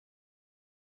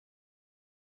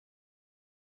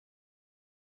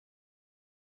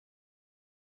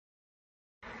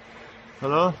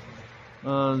Hello,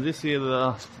 this is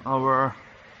our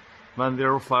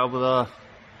 105 the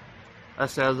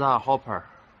SSR hopper,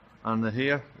 and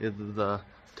here is the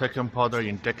talcum powder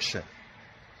injection.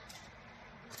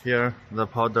 Here the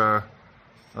powder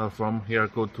from here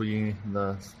go to in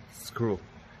the screw,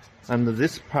 and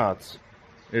this part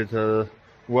is a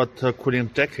water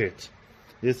cooling jacket.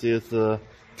 This is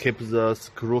keep the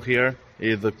screw here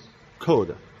is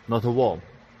cold, not warm.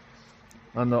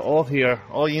 And all here,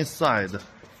 all inside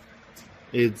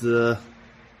is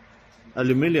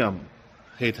aluminum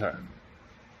heater.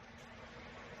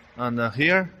 And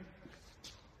here,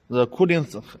 the cooling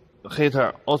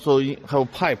heater also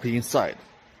have pipe inside.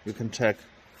 You can check.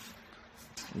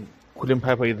 Cooling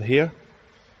pipe is here.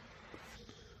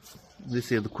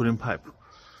 This is the cooling pipe,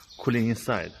 cooling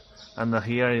inside. And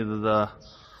here is the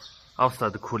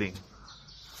outside cooling.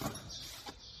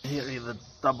 Here is the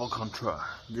double control.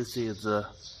 This is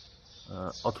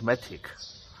automatic,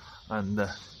 and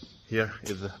here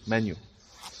is the menu.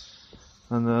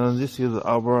 And this is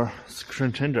our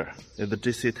screen changer. It's the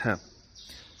GC10.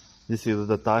 This is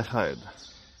the die head.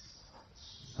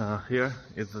 Here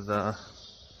is the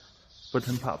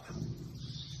button pump.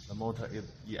 The motor is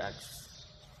EX.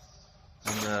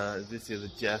 And this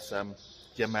is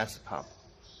GMS pump,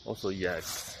 also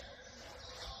EX.